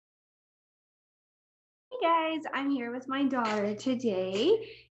Guys, I'm here with my daughter today,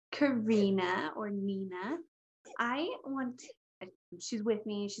 Karina or Nina. I want, she's with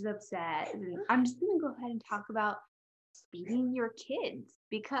me, she's upset, and I'm just gonna go ahead and talk about feeding your kids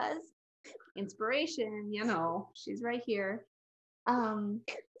because inspiration, she's right here. Um,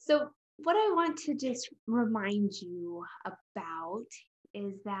 so what I want to just remind you about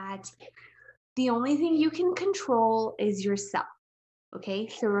is that the only thing you can control is yourself. Okay,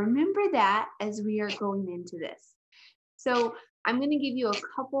 so remember that as we are going into this. So I'm going to give you a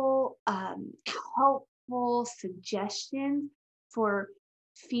couple helpful suggestions for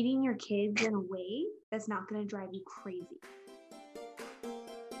feeding your kids in a way that's not going to drive you crazy.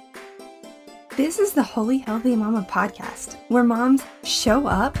 This is the Holy Healthy Mama podcast, where moms show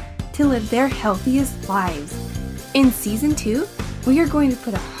up to live their healthiest lives. In season 2, we are going to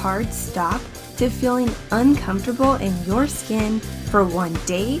put a hard stop to feeling uncomfortable in your skin for 1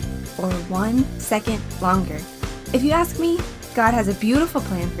 day or 1 second longer. If you ask me, God has a beautiful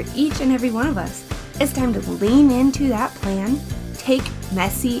plan for each and every one of us. It's time to lean into that plan, take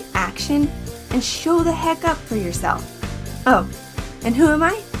messy action, and show the heck up for yourself. Oh, and who am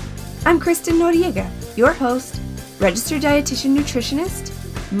I? I'm Kristen Noriega, your host, registered dietitian nutritionist,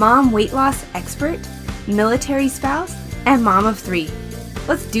 mom weight loss expert, military spouse, and mom of 3.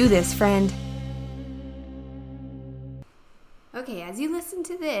 Let's do this, friend. Okay, as you listen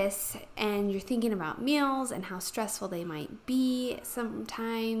to this and you're thinking about meals and how stressful they might be,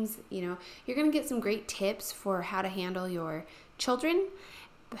 sometimes, you're going to get some great tips for how to handle your children.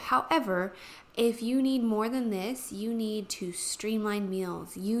 However, if you need more than this, you need to streamline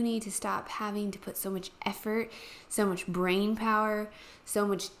meals. You need to stop having to put so much effort, so much brain power, so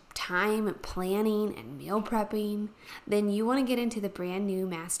much time planning and meal prepping. Then you want to get into the brand new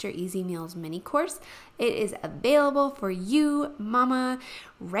Master Easy Meals mini course. It is available for you, mama,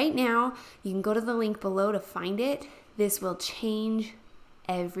 right now. You can go to the link below to find it. This will change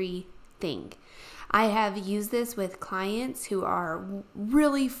everything. I have used this with clients who are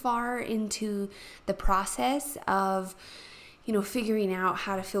really far into the process of, figuring out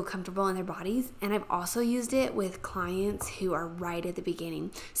how to feel comfortable in their bodies. And I've also used it with clients who are right at the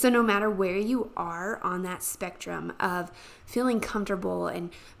beginning. So no matter where you are on that spectrum of feeling comfortable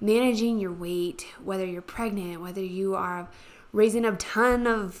and managing your weight, whether you're pregnant, whether you are raising a ton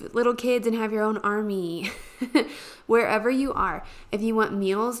of little kids and have your own army, wherever you are, if you want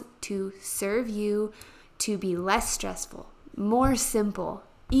meals to serve you to be less stressful, more simple,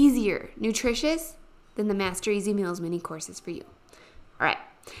 easier, nutritious, then the Master Easy Meals mini course is for you. All right,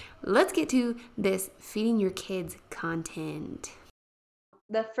 let's get to this feeding your kids content.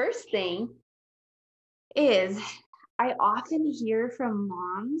 The first thing is I often hear from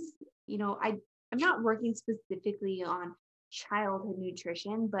moms, I'm not working specifically on childhood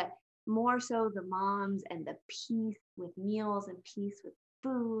nutrition, but more so the moms and the peace with meals and peace with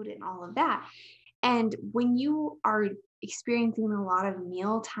food and all of that. And when you are experiencing a lot of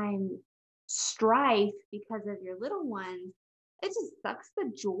mealtime strife because of your little ones, it just sucks the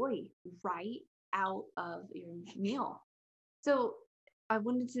joy right out of your meal. So I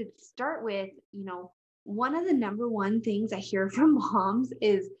wanted to start with, one of the number one things I hear from moms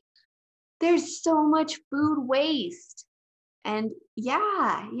is there's so much food waste. And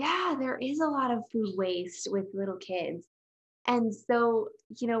yeah, there is a lot of food waste with little kids. And so,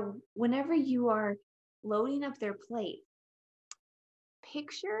 whenever you are loading up their plate,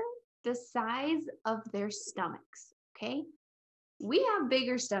 picture the size of their stomachs, okay? We have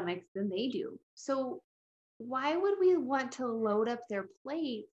bigger stomachs than they do. So, why would we want to load up their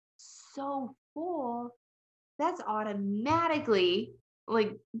plate so full? That's automatically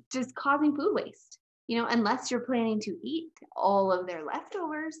like just causing food waste, unless you're planning to eat all of their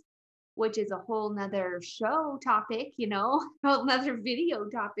leftovers, which is a whole nother show topic, whole nother video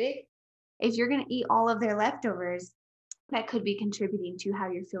topic. If you're going to eat all of their leftovers, that could be contributing to how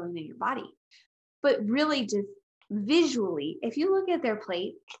you're feeling in your body. But really, just visually, if you look at their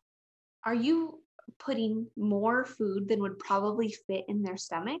plate, are you putting more food than would probably fit in their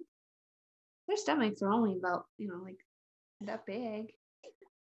stomach? Their stomachs are only about, like that big,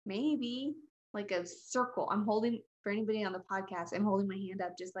 maybe like a circle. I'm holding, for anybody on the podcast, I'm holding my hand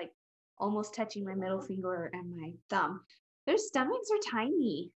up, just like almost touching my middle finger and my thumb. Their stomachs are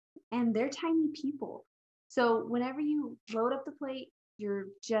tiny and they're tiny people. So whenever you load up the plate, you're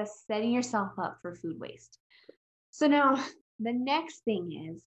just setting yourself up for food waste. So now the next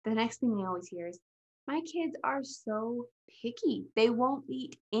thing I always hear is, my kids are so picky. They won't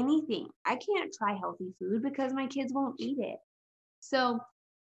eat anything. I can't try healthy food because my kids won't eat it. So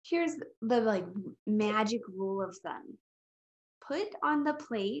here's the magic rule of thumb. Put on the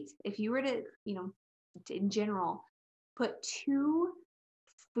plate, if you were to, in general, put two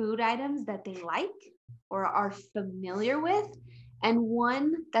food items that they like or are familiar with, and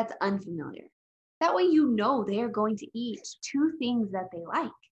one that's unfamiliar. That way, they are going to eat two things that they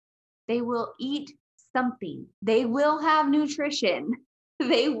like. They will eat something, they will have nutrition,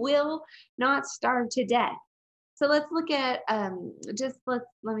 they will not starve to death. So let's look at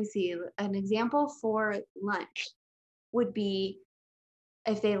let me see, an example for lunch would be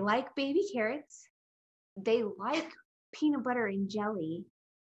if they like baby carrots, they like peanut butter and jelly,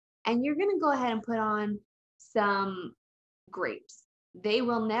 and you're going to go ahead and put on some grapes. They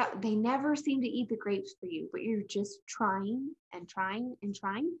never seem to eat the grapes for you, but you're just trying and trying and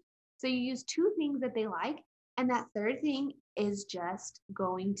trying. So you use two things that they like, and that third thing is just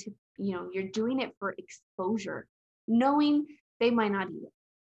going to, you're doing it for exposure, knowing they might not eat it.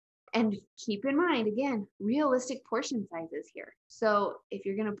 And keep in mind, again, realistic portion sizes here. So if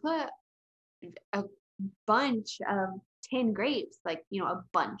you're going to put a bunch of 10 grapes, like, a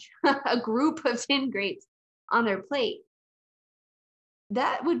bunch, a group of 10 grapes on their plate,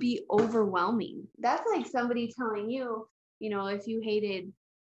 that would be overwhelming. That's like somebody telling you, if you hated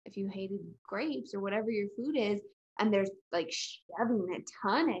grapes or whatever your food is, and there's like shoving a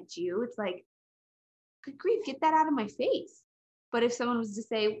ton at you, it's like, good grief, get that out of my face. But if someone was to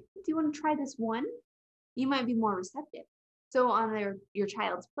say, do you want to try this one? You might be more receptive. So on your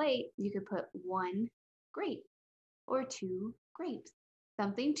child's plate, you could put one grape or two grapes,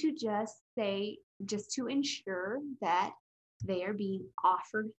 something to just to ensure that they are being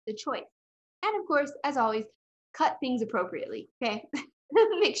offered the choice. And of course, as always, cut things appropriately. Okay.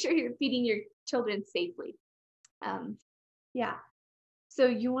 Make sure you're feeding your children safely. Yeah.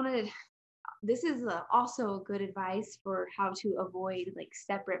 So this is also a good advice for how to avoid like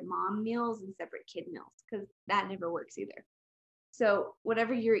separate mom meals and separate kid meals, because that never works either. So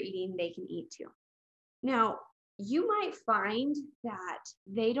whatever you're eating, they can eat too. Now, you might find that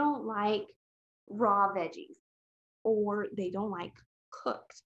they don't like raw veggies or they don't like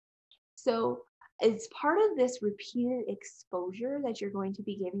cooked. So as part of this repeated exposure that you're going to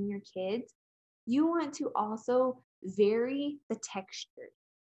be giving your kids, you want to also vary the texture,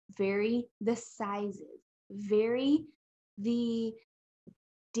 vary the sizes, vary the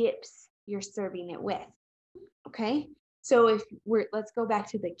dips you're serving it with. Okay? So let's go back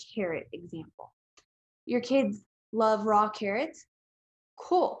to the carrot example. Your kids love raw carrots.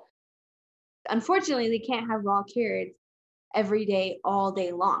 Cool. Unfortunately, they can't have raw carrots every day, all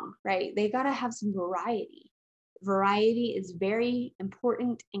day long, right? They got to have some variety. Variety is very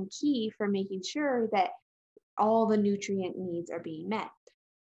important and key for making sure that all the nutrient needs are being met.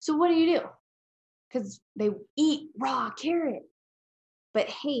 So what do? Because they eat raw carrots, but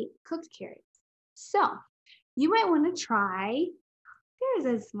hate cooked carrots. So you might want to try, there's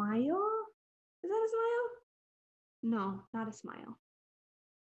a smile. Is that a smile? No, not a smile.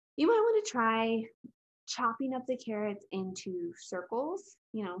 You might want to try chopping up the carrots into circles,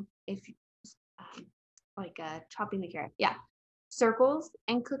 if chopping the carrot. Yeah. Circles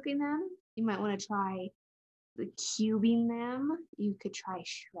and cooking them. You might want to try cubing them. You could try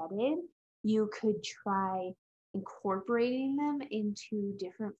shredded. You could try incorporating them into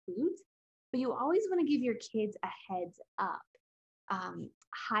different foods, but you always want to give your kids a heads up.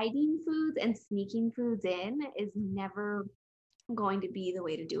 Hiding foods and sneaking foods in is never going to be the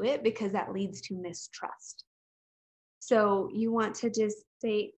way to do it, because that leads to mistrust. So you want to just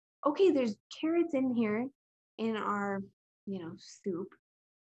say, okay, there's carrots in here in our, soup.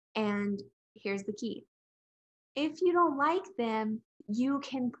 And here's the key. If you don't like them, you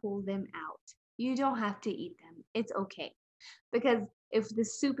can pull them out. You don't have to eat them. It's okay. Because if the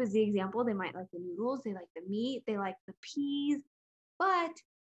soup is the example, they might like the noodles, they like the meat, they like the peas, but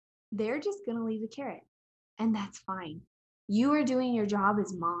they're just going to leave the carrot. And that's fine. You are doing your job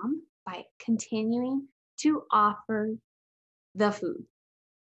as mom by continuing to offer the food.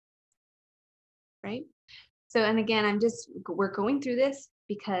 Right? So, and again, we're going through this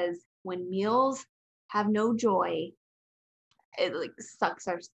because when meals have no joy, it like sucks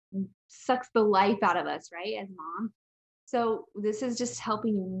the life out of us, right? As mom. So this is just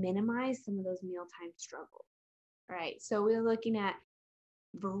helping you minimize some of those mealtime struggles. All right. So we're looking at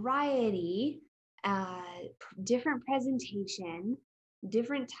variety, different presentation,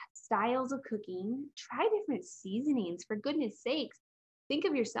 different styles of cooking, try different seasonings, for goodness sakes. Think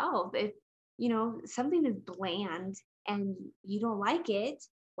of yourself. If, something is bland and you don't like it,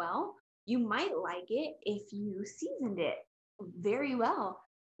 well, you might like it if you seasoned it very well.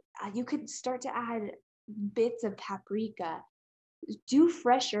 You could start to add bits of paprika, do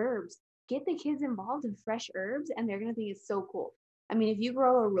fresh herbs, get the kids involved in fresh herbs, and they're going to think it's so cool. I mean, if you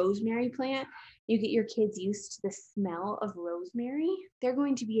grow a rosemary plant, you get your kids used to the smell of rosemary, they're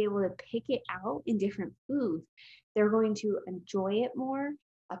going to be able to pick it out in different foods. They're going to enjoy it more,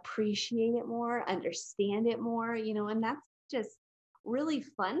 appreciate it more, understand it more, and that's just really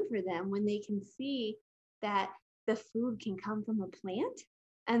fun for them when they can see that the food can come from a plant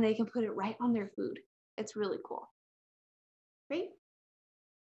and they can put it right on their food. It's really cool. Right?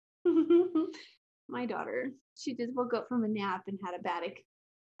 My daughter, she just woke up from a nap and had a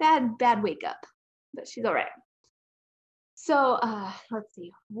bad wake up, but she's all right. So let's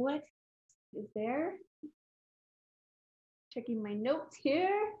see, what is there? Checking my notes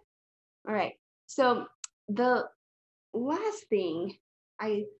here. All right. So the last thing,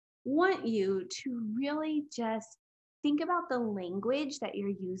 I want you to really just think about the language that you're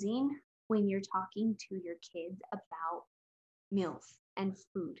using when you're talking to your kids about meals and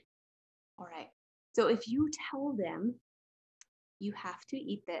food. All right. So if you tell them you have to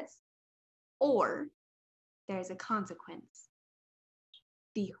eat this or there's a consequence,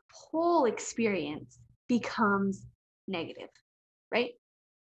 the whole experience becomes negative, right?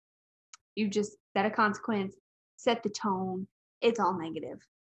 You just set a consequence, set the tone, it's all negative.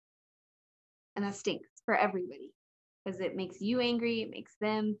 And that stinks for everybody because it makes you angry, it makes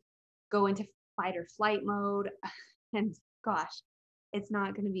them go into fight or flight mode. And gosh, it's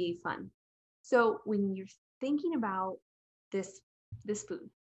not going to be fun. So when you're thinking about this food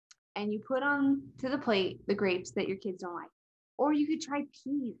and you put on to the plate the grapes that your kids don't like, or you could try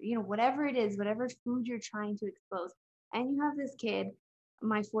peas, whatever it is, whatever food you're trying to expose. And you have this kid,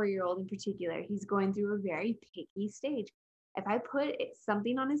 my 4-year-old in particular, he's going through a very picky stage. If I put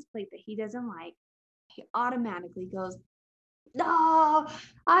something on his plate that he doesn't like, he automatically goes, no,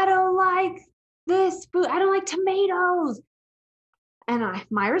 I don't like this food. I don't like tomatoes. And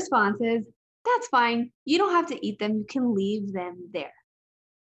my response is, that's fine. You don't have to eat them. You can leave them there.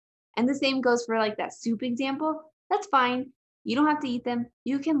 And the same goes for like that soup example. That's fine. You don't have to eat them.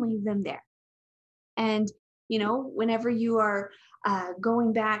 You can leave them there. And, whenever you are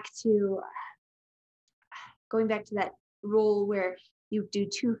going back to that rule where you do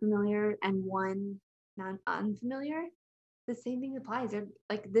 2 familiar and 1 unfamiliar, the same thing applies. They're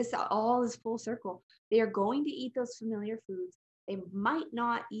like this all is full circle. They are going to eat those familiar foods. They might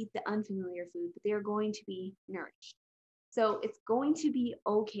not eat the unfamiliar food, but they are going to be nourished. So it's going to be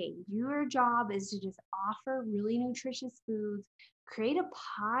okay. Your job is to just offer really nutritious foods, create a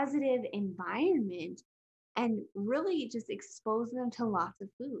positive environment, and really just expose them to lots of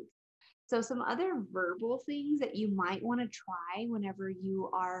foods. So some other verbal things that you might want to try whenever you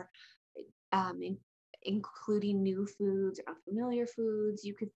are including new foods or unfamiliar foods,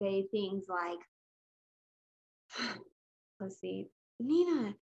 you could say things like, let's see,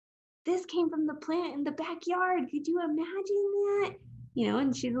 Nina, this came from the plant in the backyard. Could you imagine that?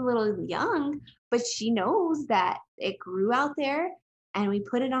 And she's a little young, but she knows that it grew out there and we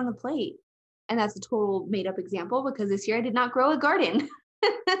put it on the plate. And that's a total made up example because this year I did not grow a garden.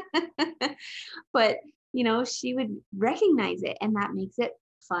 But, she would recognize it and that makes it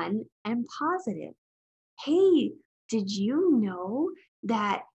fun and positive. Hey, did you know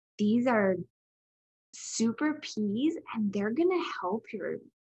that these are super peas and they're going to help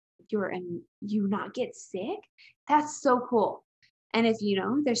you not get sick? That's so cool. And if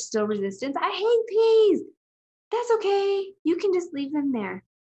there's still resistance, I hate peas. That's okay. You can just leave them there.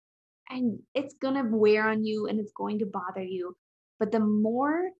 And it's going to wear on you and it's going to bother you. But the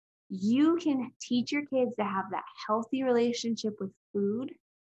more you can teach your kids to have that healthy relationship with food,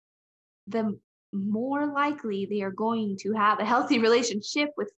 the more likely they are going to have a healthy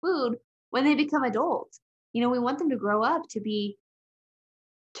relationship with food when they become adults. We want them to grow up to be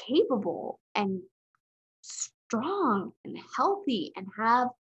capable and strong and healthy and have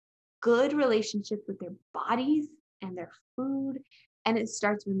good relationships with their bodies and their food. And it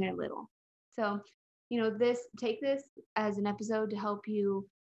starts when they're little. So, take this as an episode to help you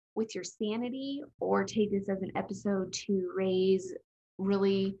with your sanity, or take this as an episode to raise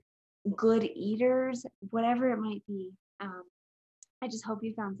really good eaters, whatever it might be. I just hope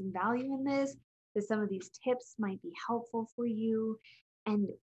you found some value in this, that some of these tips might be helpful for you, and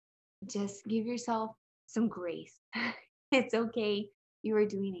just give yourself some grace. It's okay. You are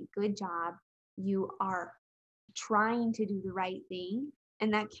doing a good job. You are trying to do the right thing,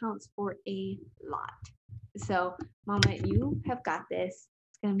 and that counts for a lot. So, Mama, you have got this.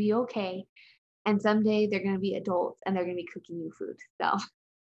 It's going to be okay. And someday they're going to be adults and they're going to be cooking you food. So,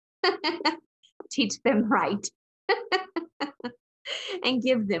 teach them right. And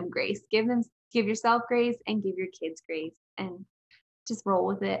give them grace. Give yourself grace and give your kids grace, and just roll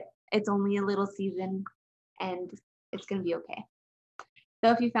with it. It's only a little season and it's going to be okay.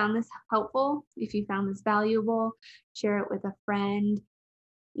 So if you found this helpful, if you found this valuable, share it with a friend.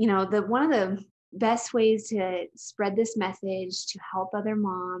 The one of the best ways to spread this message to help other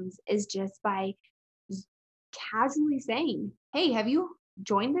moms is just by just casually saying, "Hey, have you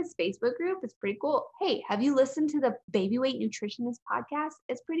joined this Facebook group? It's pretty cool. Hey, have you listened to the Baby Weight Nutritionist podcast?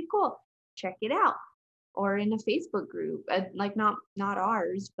 It's pretty cool. Check it out." Or in a Facebook group, like not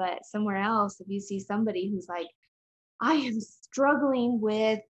ours, but somewhere else. If you see somebody who's like, "I am struggling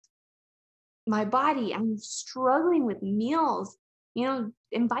with my body. I'm struggling with meals,"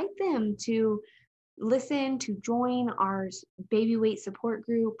 invite them to listen, to join our baby weight support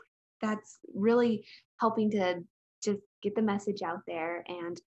group. That's really helping to just get the message out there.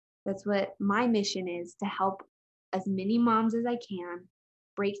 And that's what my mission is, to help as many moms as I can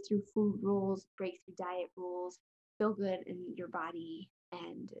break through food rules, break through diet rules, feel good in your body,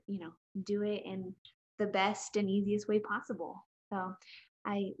 and, do it in the best and easiest way possible. So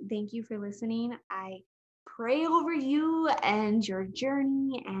I thank you for listening. I pray over you and your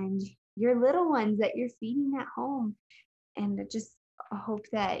journey and your little ones that you're feeding at home. And I just hope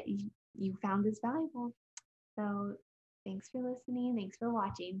that you found this valuable. So thanks for listening. Thanks for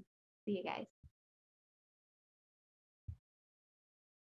watching. See you guys.